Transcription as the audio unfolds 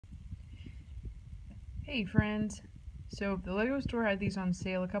Hey friends, so the Lego store had these on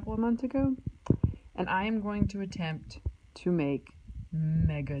sale a couple of months ago, and I am going to attempt to make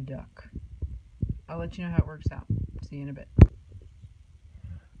Mega Duck. I'll let you know how it works out. See you in a bit.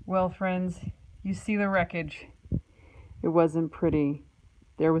 Well friends, you see the wreckage. It wasn't pretty.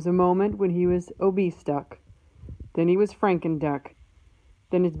 There was a moment when he was obese duck, then he was Franken duck,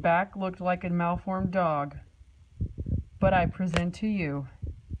 then his back looked like a malformed dog. But I present to you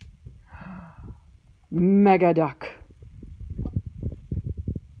Mega Duck.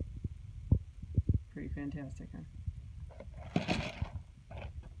 Pretty fantastic, huh?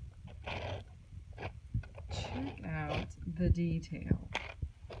 Check out the detail.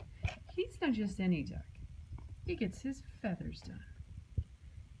 He's not just any duck. He gets his feathers done.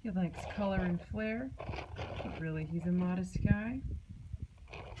 He likes color and flair, but really he's a modest guy.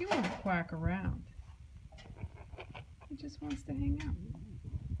 He won't quack around. He just wants to hang out.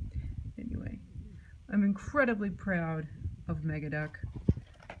 Anyway, I'm incredibly proud of Mega Duck.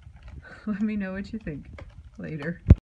 Let me know what you think later.